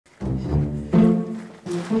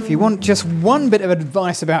If you want just one bit of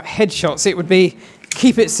advice about headshots, it would be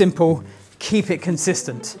keep it simple, keep it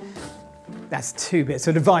consistent. That's 2 bits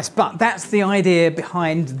of advice, but that's the idea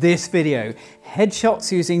behind this video.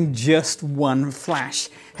 Headshots using just one flash.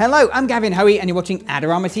 Hello, I'm Gavin Hoey and you're watching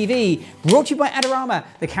Adorama TV, brought to you by Adorama,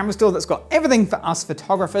 the camera store that's got everything for us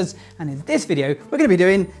photographers. And in this video, we're going to be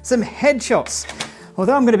doing some headshots.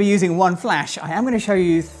 Although I'm going to be using one flash, I am going to show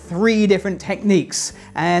you 3 different techniques.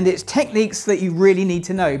 And it's techniques that you really need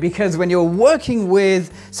to know, because when you're working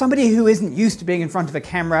with somebody who isn't used to being in front of a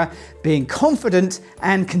camera, being confident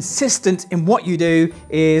and consistent in what you do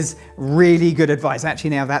is really good advice.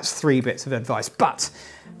 Actually, now that's 3 bits of advice, but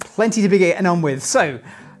plenty to be getting on with. So,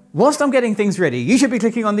 whilst I'm getting things ready, you should be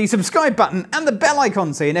clicking on the subscribe button and the bell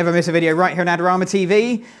icon so you never miss a video right here on Adorama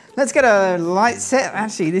TV. Let's get a light set.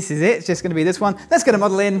 Actually, this is it. It's just going to be this one. Let's get a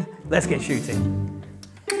model in. Let's get shooting.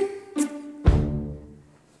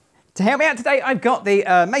 To help me out today, I've got the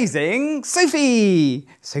amazing Sophie.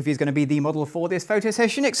 Sophie is going to be the model for this photo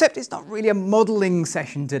session, except it's not really a modeling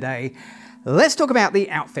session today. Let's talk about the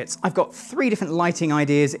outfits. I've got 3 different lighting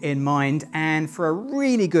ideas in mind, and for a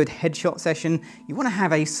really good headshot session, you want to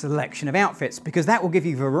have a selection of outfits because that will give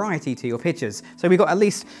you variety to your pictures. So we've got at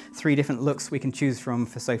least 3 different looks we can choose from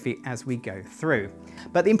for Sophie as we go through.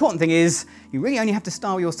 But the important thing is you really only have to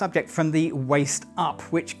style your subject from the waist up,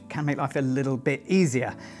 which can make life a little bit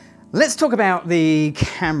easier. Let's talk about the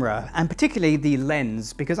camera, and particularly the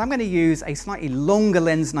lens, because I'm going to use a slightly longer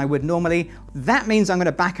lens than I would normally. That means I'm going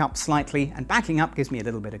to back up slightly, and backing up gives me a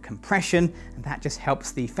little bit of compression, and that just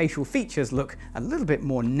helps the facial features look a little bit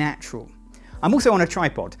more natural. I'm also on a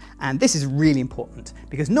tripod, and this is really important,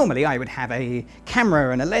 because normally I would have a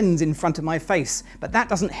camera and a lens in front of my face, but that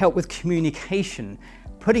doesn't help with communication.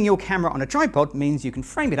 Putting your camera on a tripod means you can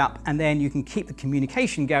frame it up and then you can keep the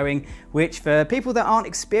communication going, which for people that aren't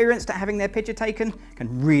experienced at having their picture taken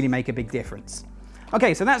can really make a big difference.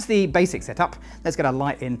 Okay, so that's the basic setup. Let's get our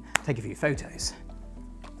light in, take a few photos.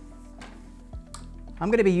 I'm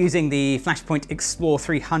going to be using the Flashpoint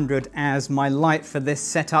XPOLR300 as my light for this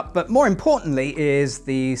setup, but more importantly is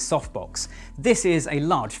the softbox. This is a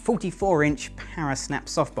large 44-inch Parasnap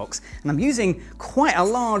softbox, and I'm using quite a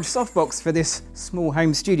large softbox for this small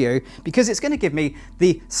home studio because it's going to give me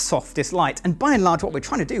the softest light. And by and large, what we're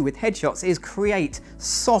trying to do with headshots is create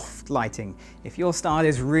soft lighting. If your style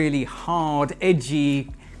is really hard, edgy,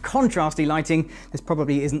 contrasty lighting, this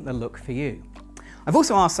probably isn't the look for you. I've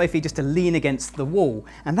also asked Sophie just to lean against the wall,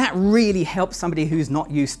 and that really helps somebody who's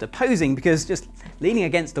not used to posing, because just leaning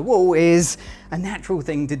against the wall is a natural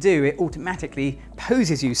thing to do. It automatically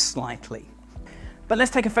poses you slightly. But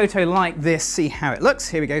let's take a photo like this, see how it looks.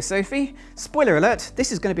 Here we go, Sophie. Spoiler alert,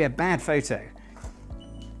 this is going to be a bad photo.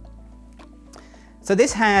 So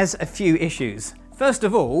this has a few issues. First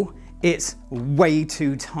of all, it's way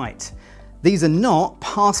too tight. These are not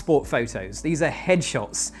passport photos, these are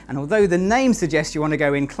headshots. And although the name suggests you want to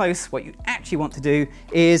go in close, what you actually want to do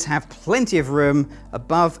is have plenty of room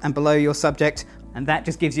above and below your subject, and that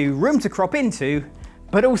just gives you room to crop into,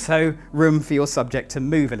 but also room for your subject to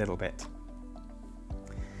move a little bit.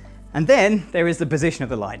 And then there is the position of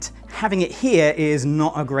the light. Having it here is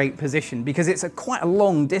not a great position because it's quite a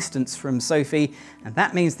long distance from Sophie, and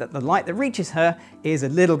that means that the light that reaches her is a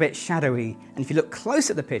little bit shadowy. And if you look close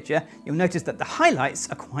at the picture, you'll notice that the highlights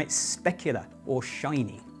are quite specular or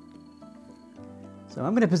shiny. So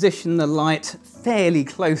I'm going to position the light fairly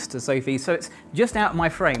close to Sophie so it's just out of my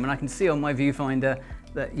frame and I can see on my viewfinder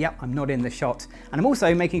that, yep, I'm not in the shot. And I'm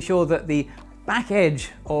also making sure that the back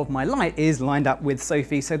edge of my light is lined up with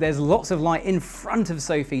Sophie, so there's lots of light in front of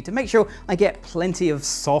Sophie to make sure I get plenty of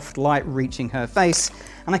soft light reaching her face.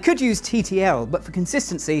 And I could use TTL, but for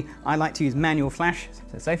consistency, I like to use manual flash.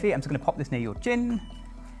 So Sophie, I'm just going to pop this near your chin, and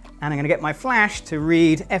I'm going to get my flash to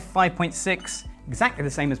read f5.6, exactly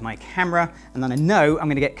the same as my camera, and then I know I'm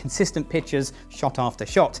going to get consistent pictures shot after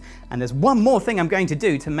shot. And there's one more thing I'm going to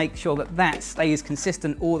do to make sure that that stays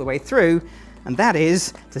consistent all the way through, and that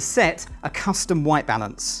is to set a custom white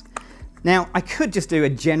balance. Now, I could just do a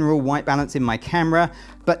general white balance in my camera,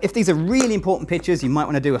 but if these are really important pictures, you might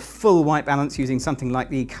want to do a full white balance using something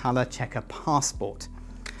like the Color Checker Passport.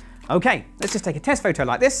 Okay, let's just take a test photo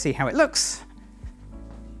like this, see how it looks.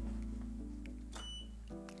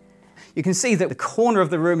 You can see that the corner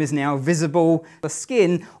of the room is now visible. The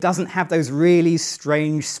skin doesn't have those really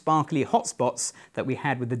strange, sparkly hotspots that we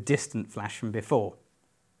had with the distant flash from before.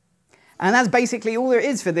 And that's basically all there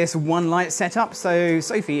is for this one light setup. So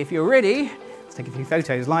Sophie, if you're ready, let's take a few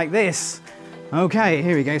photos like this. Okay,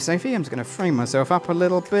 here we go, Sophie. I'm just going to frame myself up a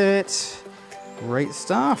little bit. Great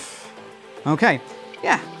stuff. Okay,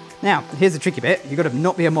 yeah. Now, here's the tricky bit. You've got to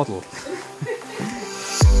not be a model.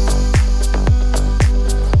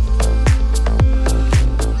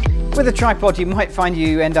 With a tripod, you might find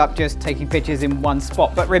you end up just taking pictures in one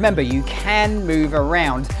spot, but remember, you can move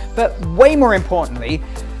around. But way more importantly,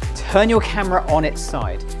 turn your camera on its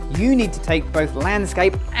side. You need to take both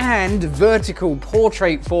landscape and vertical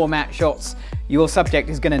portrait format shots. Your subject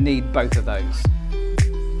is going to need both of those.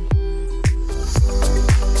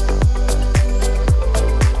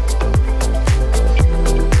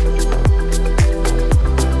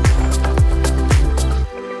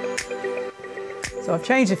 So I've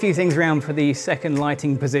changed a few things around for the second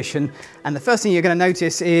lighting position, and the first thing you're going to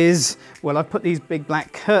notice is, well, I've put these big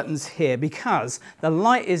black curtains here because the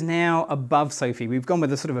light is now above Sophie. We've gone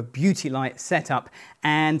with a sort of a beauty light setup,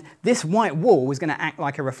 and this white wall is going to act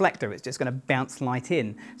like a reflector. It's just going to bounce light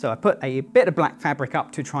in. So I put a bit of black fabric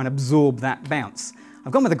up to try and absorb that bounce.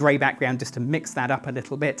 I've gone with a grey background just to mix that up a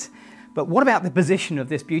little bit. But what about the position of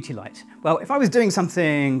this beauty light? Well, if I was doing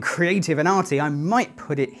something creative and arty, I might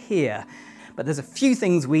put it here. But there's a few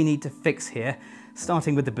things we need to fix here,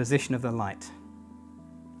 starting with the position of the light.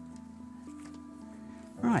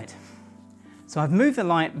 Right, so I've moved the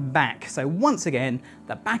light back. So once again,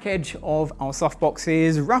 the back edge of our softbox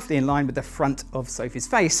is roughly in line with the front of Sophie's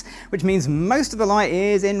face, which means most of the light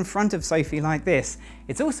is in front of Sophie like this.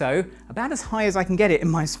 It's also about as high as I can get it in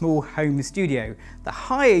my small home studio. The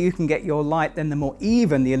higher you can get your light, then the more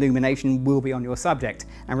even the illumination will be on your subject.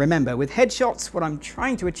 And remember, with headshots, what I'm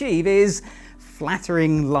trying to achieve is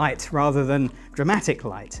flattering light rather than dramatic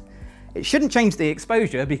light. It shouldn't change the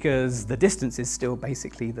exposure because the distance is still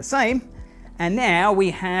basically the same. And now we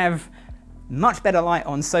have much better light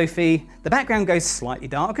on Sophie. The background goes slightly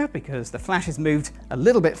darker because the flash has moved a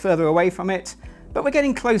little bit further away from it, but we're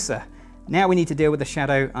getting closer. Now we need to deal with the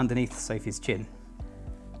shadow underneath Sophie's chin.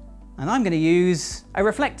 And I'm going to use a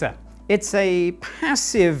reflector. It's a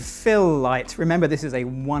passive fill light. Remember, this is a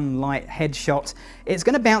one light headshot. It's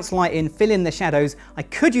going to bounce light in, fill in the shadows. I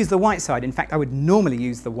could use the white side. In fact, I would normally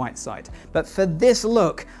use the white side. But for this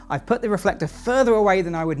look, I've put the reflector further away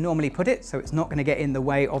than I would normally put it, so it's not going to get in the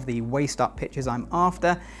way of the waist up pictures I'm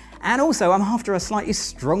after. And also, I'm after a slightly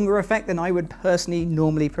stronger effect than I would personally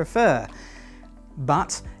normally prefer.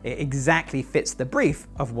 But it exactly fits the brief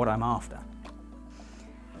of what I'm after.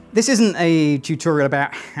 This isn't a tutorial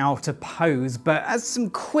about how to pose, but as some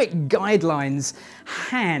quick guidelines,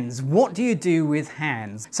 hands. What do you do with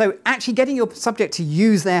hands? So actually getting your subject to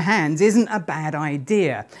use their hands isn't a bad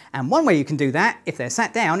idea. And one way you can do that, if they're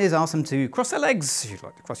sat down, is ask them to cross their legs. You'd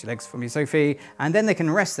like to cross your legs for me, Sophie. And then they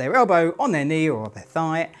can rest their elbow on their knee or their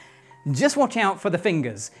thigh. Just watch out for the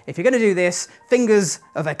fingers. If you're going to do this, fingers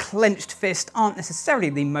of a clenched fist aren't necessarily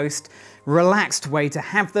the most relaxed way to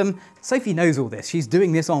have them. Sophie knows all this. She's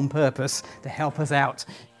doing this on purpose to help us out.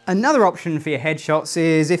 Another option for your headshots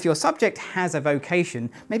is if your subject has a vocation,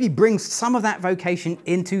 maybe bring some of that vocation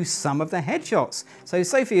into some of the headshots. So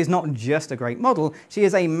Sophie is not just a great model, she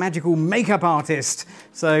is a magical makeup artist.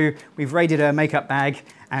 So we've raided her makeup bag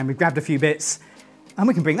and we've grabbed a few bits and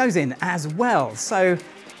we can bring those in as well. So,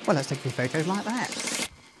 well, let's take a few photos like that.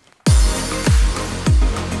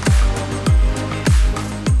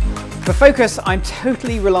 For focus, I'm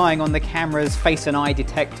totally relying on the camera's face and eye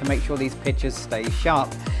detect to make sure these pictures stay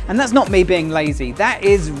sharp. And that's not me being lazy. That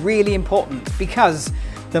is really important because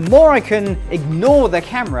the more I can ignore the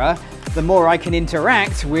camera, the more I can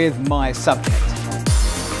interact with my subject.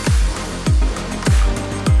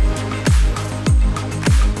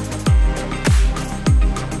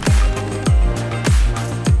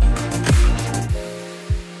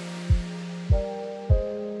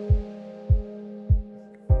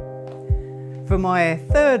 For my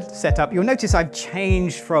third setup, you'll notice I've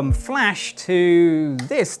changed from flash to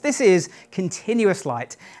this. This is continuous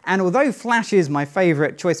light. And although flash is my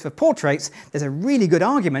favorite choice for portraits, there's a really good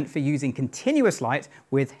argument for using continuous light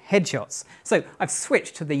with headshots. So I've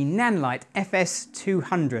switched to the Nanlite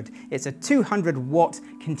FS-200. It's a 200 watt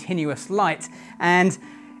continuous light, and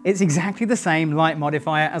it's exactly the same light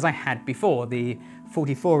modifier as I had before, the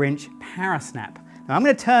 44-inch Parasnap. Now I'm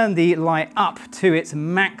going to turn the light up to its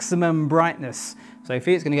maximum brightness.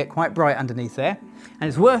 Sophie, it's going to get quite bright underneath there. And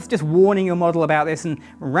it's worth just warning your model about this and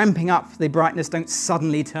ramping up the brightness. Don't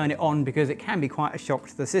suddenly turn it on because it can be quite a shock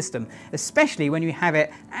to the system, especially when you have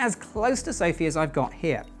it as close to Sophie as I've got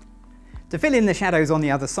here. To fill in the shadows on the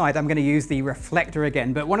other side, I'm going to use the reflector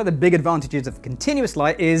again, but one of the big advantages of continuous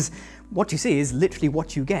light is what you see is literally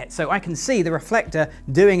what you get. So I can see the reflector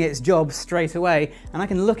doing its job straight away, and I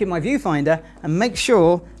can look in my viewfinder and make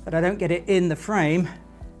sure that I don't get it in the frame.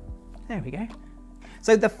 There we go.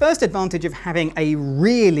 So the first advantage of having a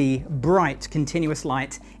really bright continuous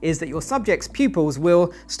light is that your subject's pupils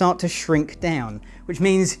will start to shrink down, which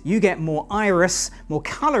means you get more iris, more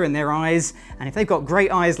colour in their eyes, and if they've got great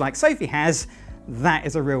eyes like Sophie has, that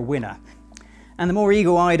is a real winner. And the more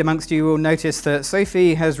eagle-eyed amongst you will notice that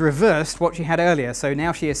Sophie has reversed what she had earlier. So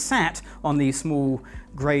now she is sat on the small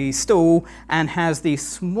grey stool and has the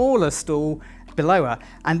smaller stool below her.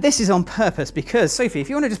 And this is on purpose because, Sophie, if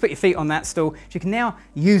you want to just put your feet on that stool, you can now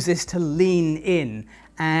use this to lean in.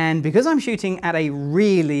 And because I'm shooting at a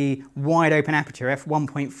really wide open aperture,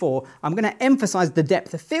 f1.4, I'm going to emphasize the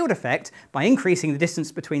depth of field effect by increasing the distance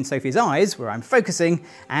between Sophie's eyes, where I'm focusing,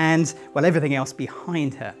 and, well, everything else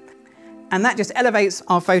behind her. And that just elevates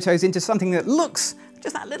our photos into something that looks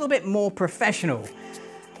just that little bit more professional.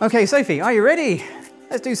 Okay, Sophie, are you ready?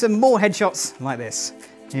 Let's do some more headshots like this.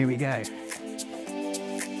 Here we go.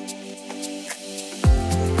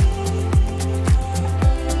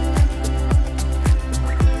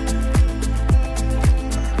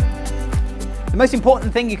 The most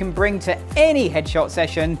important thing you can bring to any headshot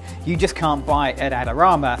session you just can't buy at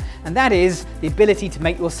Adorama, and that is the ability to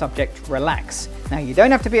make your subject relax. Now, you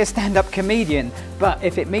don't have to be a stand-up comedian, but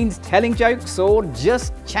if it means telling jokes or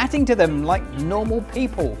just chatting to them like normal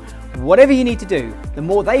people, whatever you need to do, the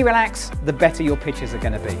more they relax, the better your pictures are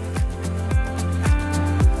going to be.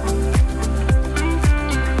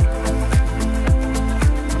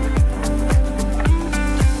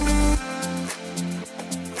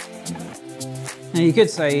 Now, you could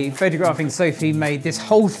say photographing Sophie made this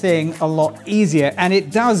whole thing a lot easier, and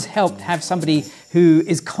it does help to have somebody who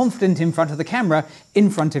is confident in front of the camera in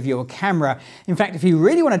front of your camera. In fact, if you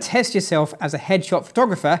really want to test yourself as a headshot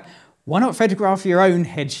photographer, why not photograph your own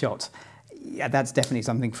headshot? Yeah, that's definitely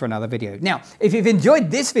something for another video. Now, if you've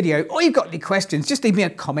enjoyed this video or you've got any questions, just leave me a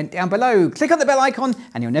comment down below. Click on the bell icon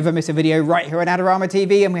and you'll never miss a video right here on Adorama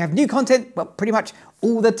TV, and we have new content, well, pretty much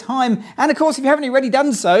all the time. And of course, if you haven't already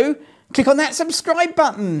done so, click on that subscribe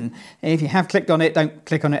button. And if you have clicked on it, don't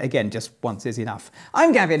click on it again, just once is enough.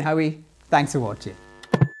 I'm Gavin Hoey, thanks for watching.